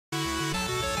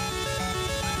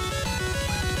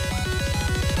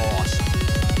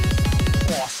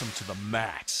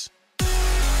max.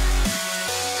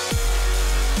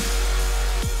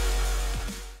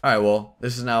 Alright, well,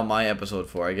 this is now my episode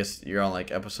 4. I guess you're on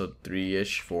like episode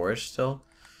 3-ish, 4-ish still?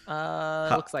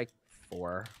 Looks like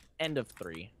 4. End of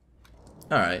 3.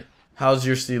 Alright. How's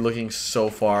your city looking so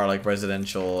far, like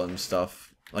residential and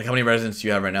stuff? Like, how many residents do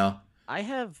you have right now? I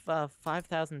have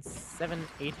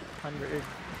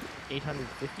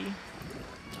 850.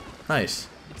 Nice.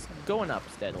 It's going up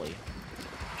steadily,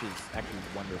 which is actually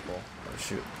wonderful. Oh,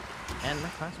 shoot. And my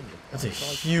classroom. That's a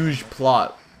huge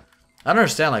plot. I don't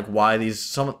understand, like, why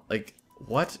like,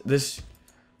 what? This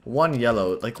one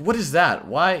yellow, like, what is that?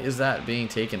 Why is that being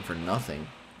taken for nothing?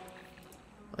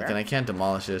 Like, and I can't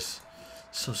demolish this.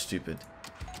 So stupid.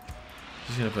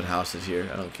 Just gonna put houses here.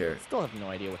 I don't care. Still have no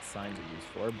idea what signs are used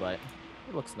for, but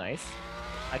it looks nice.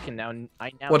 I now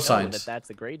What know signs? that that's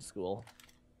a grade school.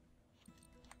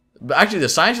 But actually, the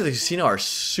signs for the casino are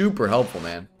super helpful,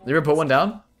 man. You ever put one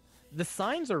down? The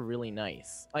signs are really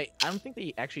nice. I don't think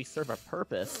they actually serve a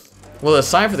purpose. Well, the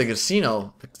sign for the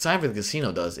casino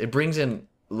does. It brings in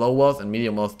low wealth and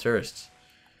medium wealth tourists.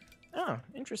 Oh,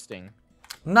 interesting.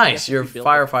 Nice, your we built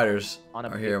firefighters on a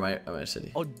are here in my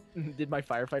city. Oh, did my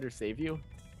firefighter save you?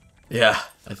 Yeah,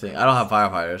 I think. I don't have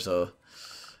firefighters, so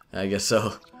I guess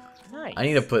so. Nice. I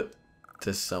need to put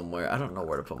this somewhere. I don't know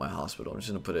where to put my hospital. I'm just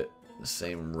gonna put it the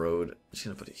same road. I'm just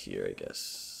gonna put it here, I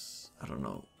guess. I don't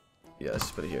know. Yeah, let's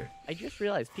just put it here. I just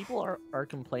realized people are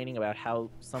complaining about how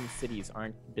some cities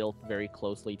aren't built very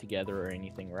closely together or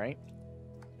anything, right?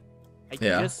 I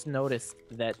just noticed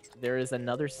that there is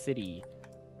another city,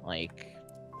 like,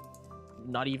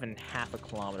 not even half a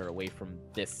kilometer away from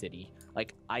this city.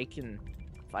 Like, if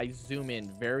I zoom in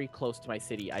very close to my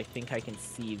city, I think I can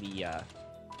see the,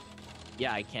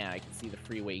 yeah, I can see the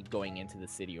freeway going into the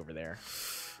city over there.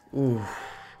 Ooh.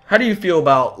 How do you feel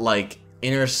about, like,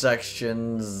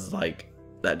 intersections, like,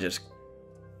 that just,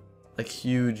 like,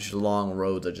 huge, long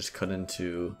roads that just cut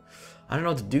into... I don't know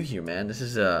what to do here, man. This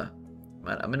is,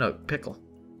 man, I'm in a pickle.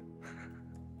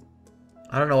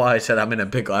 I don't know why I said I'm in a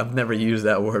pickle. I've never used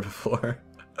that word before.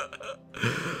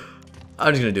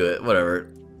 I'm just gonna do it.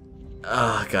 Whatever.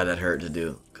 Ah, God, that hurt to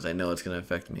do. Because I know it's gonna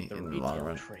affect me in the long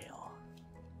run. Trail.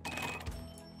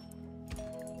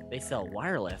 They sell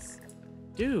wireless.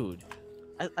 Dude,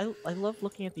 I love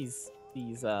looking at these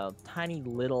tiny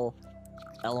little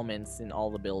elements in all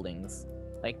the buildings.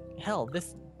 Like, hell,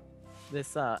 this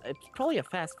it's probably a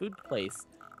fast food place.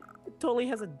 It totally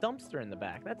has a dumpster in the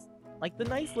back. That's like the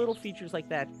nice little features like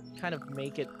that kind of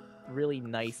make it really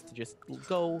nice to just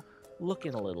go look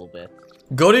in a little bit.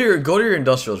 Go to your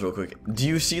industrials real quick. Do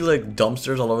you see like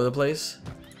dumpsters all over the place?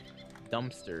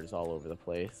 Dumpsters all over the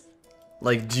place.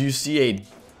 Like, do you see a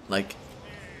like?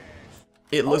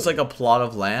 It looks like a plot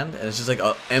of land, and it's just like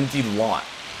a empty lot.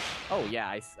 Oh yeah,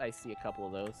 I see a couple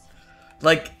of those.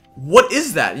 Like, what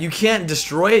is that? You can't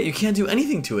destroy it. You can't do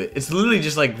anything to it. It's literally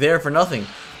just like there for nothing.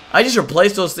 I just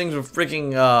replaced those things with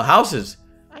freaking houses.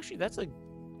 Actually, that's a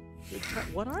good try.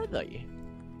 What are they?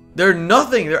 They're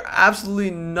nothing. They're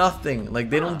absolutely nothing. Like,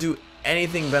 they don't do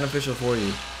anything beneficial for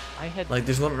you. Like,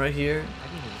 there's one right here.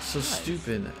 It's so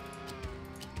stupid. That's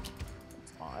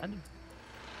odd.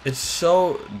 It's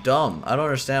so dumb. I don't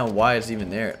understand why it's even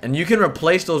there. And you can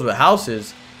replace those with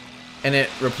houses, and it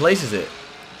replaces it.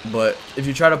 But if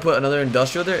you try to put another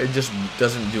industrial there, it just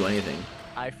doesn't do anything.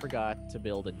 I forgot to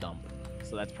build a dump,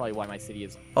 so that's probably why my city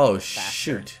is Oh, faster.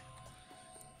 shoot.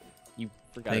 You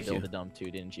forgot to build a dump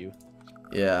too, didn't you?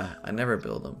 Yeah, I never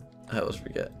build them. I always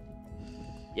forget.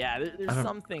 Yeah, there's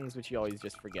some things which you always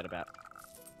just forget about.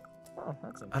 Oh,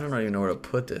 that's interesting. I don't even know where to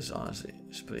put this, honestly.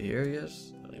 Just put it here, I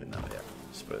guess? I don't even know. Yeah,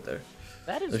 just put it there.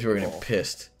 That is Those people are getting cool.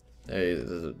 pissed.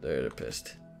 They're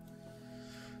pissed.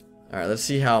 Alright, let's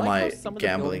see how my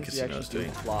gambling casino is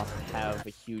doing. Have a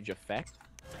huge effect.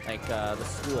 Like the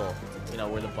school, you know,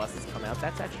 where the buses come out.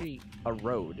 That's actually a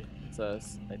road. It's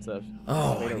a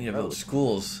Oh, I need to build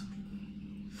schools.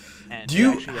 And Do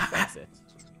you it actually affects it.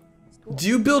 Cool. Do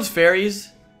you build ferries?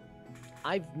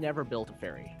 I've never built a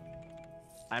ferry.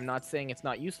 I'm not saying it's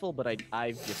not useful, but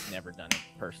I've just never done it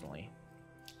personally.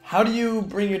 How do you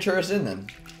bring your tourists in then?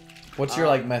 What's your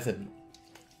like method?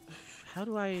 How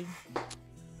do I?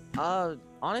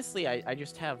 Honestly, I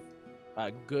just have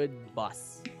a good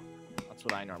bus. That's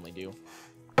what I normally do.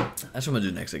 That's what I'm gonna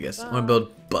do next, I guess. I'm gonna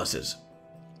build buses.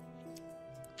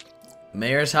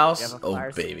 Mayor's house?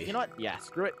 Oh, baby. You know what? Yeah,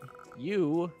 screw it.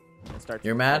 You start.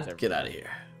 You're mad? Get out of here.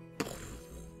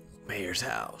 Mayor's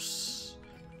house.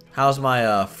 How's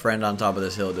my friend on top of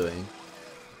this hill doing?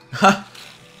 Ha!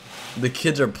 The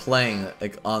kids are playing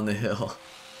like on the hill.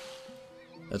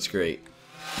 That's great.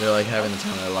 They're like having the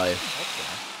time of their life.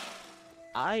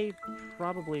 I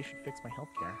probably should fix my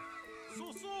healthcare.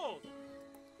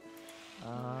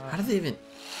 How do they even...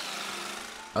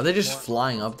 Are they just More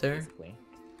flying up there? basically.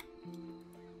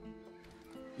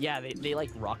 Yeah, they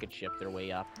like rocket ship their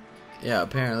way up. Yeah,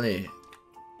 apparently.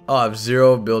 Oh, I have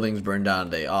 0 buildings burned down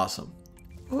today. Awesome.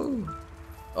 Woo.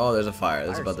 Oh, there's a fire.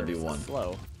 There's about to be one.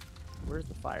 Slow. Where's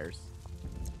the fires?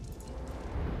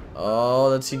 Oh,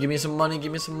 let's see. Give me some money.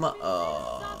 Give me some money.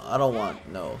 I don't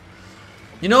want. No.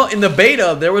 You know, in the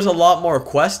beta, there was a lot more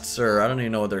quests, or I don't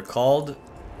even know what they're called,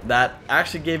 that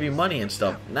actually gave you money and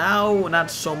stuff. Now,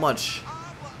 not so much.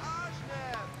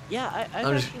 Yeah, I've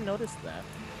actually noticed that.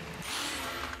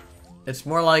 It's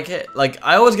more like, hey, like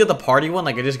I always get the party one,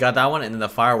 like I just got that one, and then the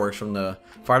fireworks from the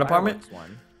fire department.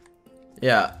 One.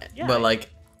 Yeah, but like,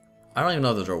 I don't even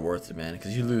know if those are worth it, man,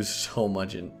 because you lose so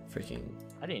much in freaking.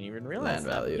 I didn't even realize land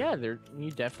that. value. Yeah,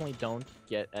 you definitely don't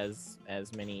get as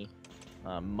many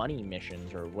money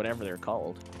missions or whatever they're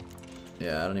called.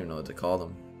 Yeah, I don't even know what to call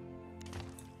them.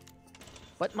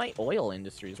 But my oil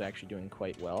industry is actually doing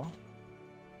quite well.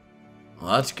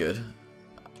 Well, that's good.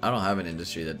 I don't have an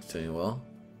industry that's doing well.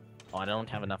 Oh, I don't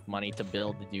have enough money to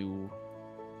build the new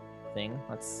thing.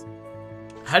 Let's.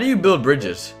 How do you build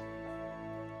bridges?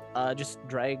 Just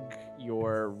drag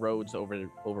your roads over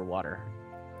water.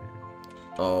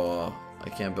 Oh, I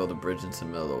can't build a bridge into the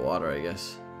middle of the water, I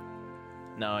guess.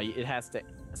 No, it has to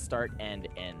start and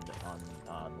end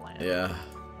on land. Yeah,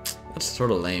 that's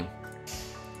sort of lame.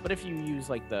 But if you use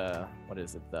like the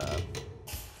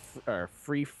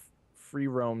free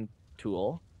roam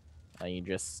tool, you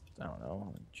just I don't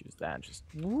know, choose that. Just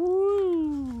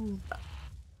woo.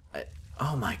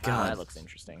 Oh my god, that looks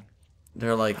interesting.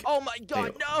 They're like. Oh my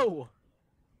god, no!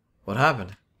 What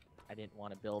happened? I didn't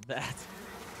want to build that.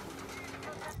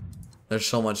 There's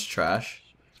so much trash.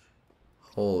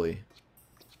 Holy.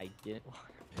 I didn't want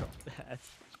to build that.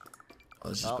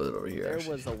 Let's just put it over here. There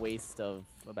was a waste of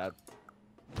about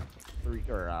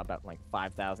about like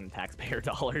 5,000 taxpayer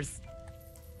dollars.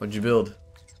 What'd you build?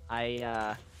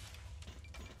 After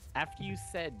you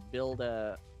said build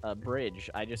a bridge,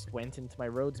 I just went into my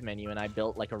roads menu and I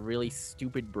built like a really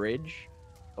stupid bridge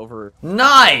over.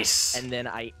 Nice. And then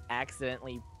I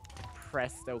accidentally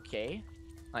pressed OK.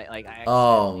 I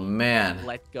oh accidentally man.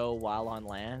 let go while on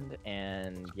land,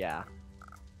 and yeah.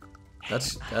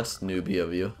 That's newbie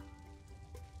of you.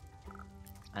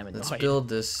 I'm annoyed. Let's build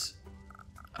this.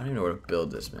 I don't even know where to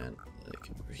build this, man. Like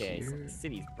okay, so the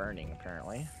city's burning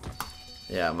apparently.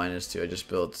 Yeah, mine is too. I just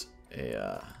built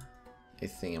a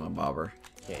thingamabobber.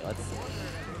 Okay, let's.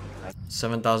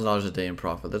 $7,000 a day in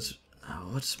profit. That's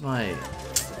what's my.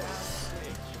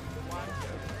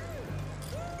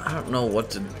 I don't know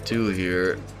what to do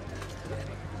here.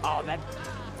 Oh, that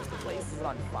place is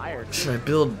on fire. Should I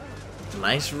build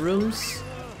nice rooms?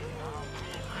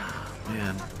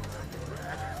 Man.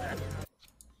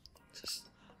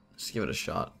 Just give it a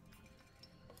shot.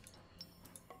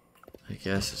 I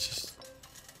guess it's just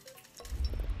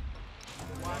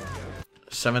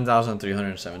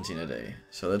 7,317 a day.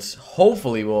 So let's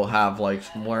hopefully we'll have like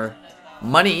some more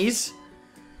monies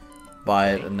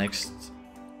by the next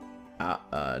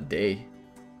day.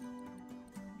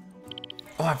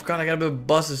 Oh, I forgot I gotta build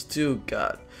buses too.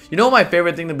 God, you know what my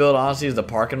favorite thing to build honestly is the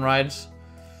park and rides.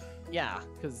 Yeah,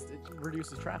 because it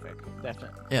reduces traffic,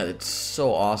 definitely. Yeah, it's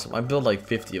so awesome. I build like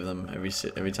 50 of them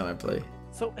every time I play.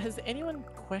 So has anyone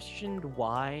questioned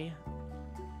why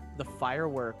the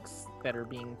fireworks that are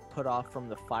being put off from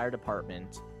the fire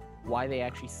department, why they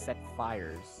actually set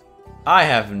fires? I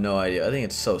have no idea. I think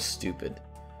it's so stupid.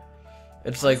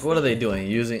 It's like, what are they doing?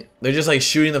 They're just like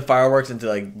shooting the fireworks into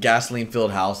like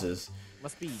gasoline-filled houses.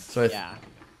 Must be, so yeah,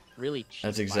 really cheap.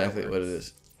 That's exactly fireworks. what it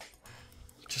is.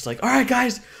 Just like, all right,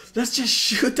 guys, let's just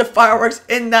shoot the fireworks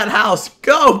in that house.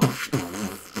 Go!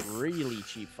 Really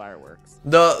cheap fireworks.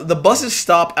 The buses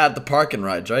stop at the park and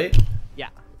rides, right? Yeah.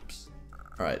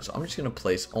 All right, so I'm just gonna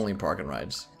place only park and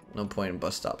rides. No point in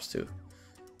bus stops too.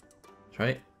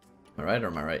 Right? Am I right or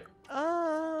am I right?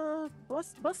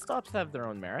 Bus stops have their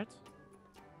own merit,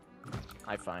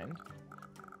 I find.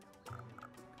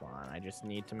 Come on, I just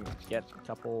need to get a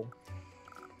couple,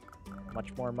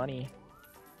 much more money.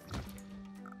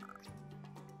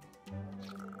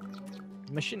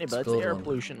 Machinibut's air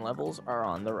pollution levels are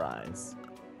on the rise.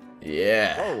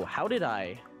 Yeah. Oh, how did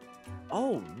I?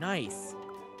 Oh, nice.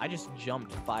 I just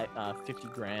jumped 50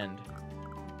 grand.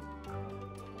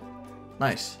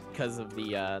 Nice. Because of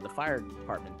the fire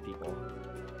department people.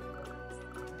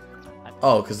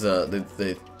 Oh, because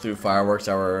they threw fireworks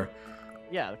that were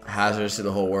hazardous to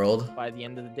the whole world. By the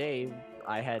end of the day,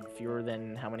 I had fewer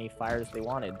than how many fires they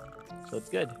wanted, so it's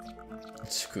good.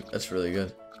 That's really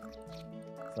good.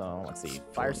 So let's see.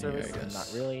 Fire service, not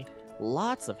really.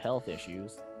 Lots of health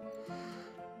issues.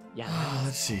 Yeah,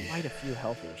 let's see. Quite a few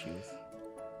health issues.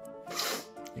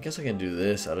 I guess I can do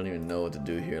this. I don't even know what to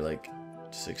do here. Like,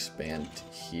 just expand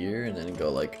here and then go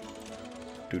like,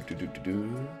 do.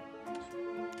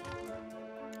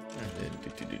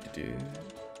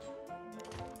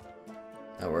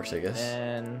 That works, I guess.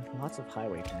 And lots of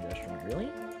highway congestion. Really?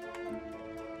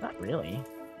 Not really.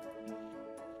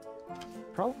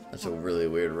 Probably. That's a really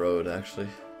weird road, actually.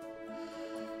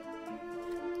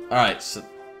 Alright, so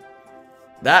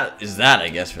that is that, I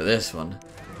guess, for this one.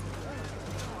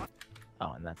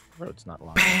 Oh, and that road's not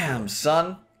long. Bam,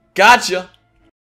 son. Gotcha.